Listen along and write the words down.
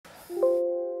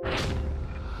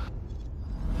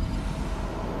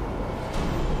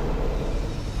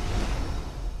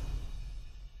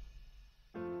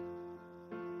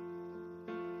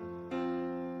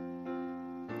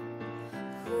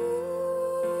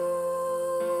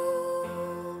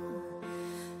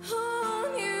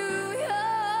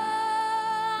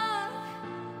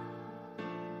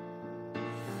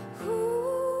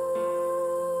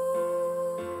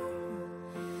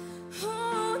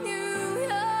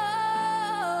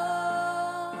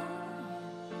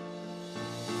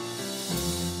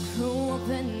up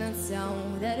in a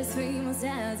town that is famous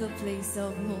as a place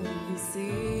of movie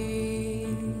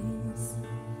scenes.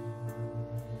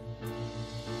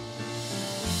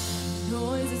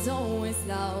 Noise is always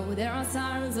loud, there are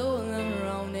sirens all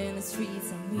around, and the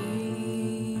streets are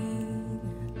mean.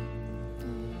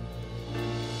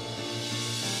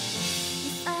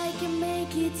 If I can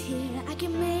make it here, I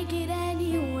can make it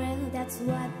anywhere, that's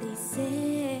what they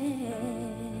say.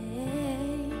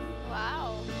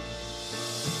 Wow.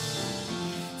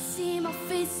 See my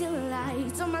face in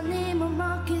lights, on my name a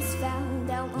mark is found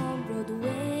down on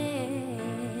Broadway.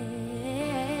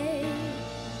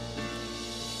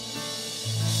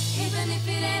 Even if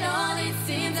it ain't all it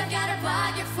seems, I've got a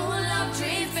pocket full of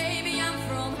dreams. Baby, I'm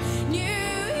from New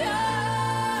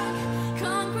York,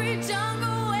 concrete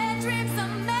jungle where dreams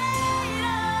are made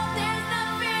of. There's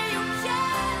nothing you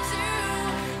can't do.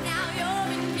 Now you're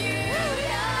in New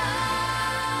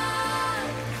York.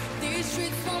 These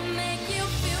streets will make you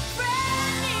feel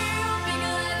brand new. Big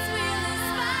lights will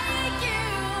inspire you.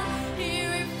 Hear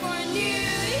it for New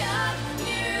York,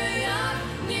 New York,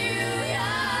 New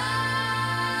York.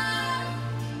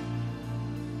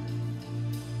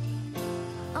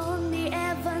 On the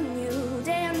avenue,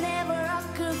 they are never a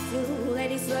curfew.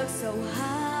 Ladies work so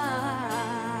hard.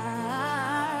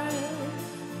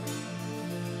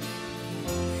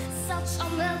 Such a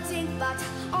melting pot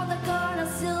on the corner,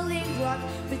 ceiling rock,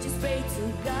 which is pray to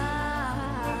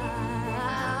God.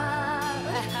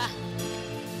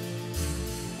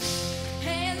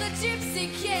 Hey, the gypsy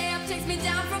cab takes me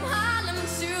down from Harlem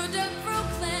to the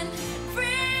Brooklyn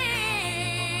Bridge.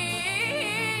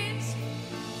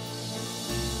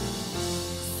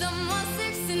 Someone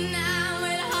 69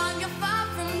 with hunger far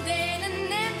from dead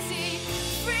and empty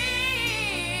fridge.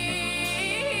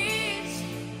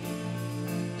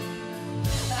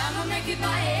 I'ma make it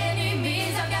by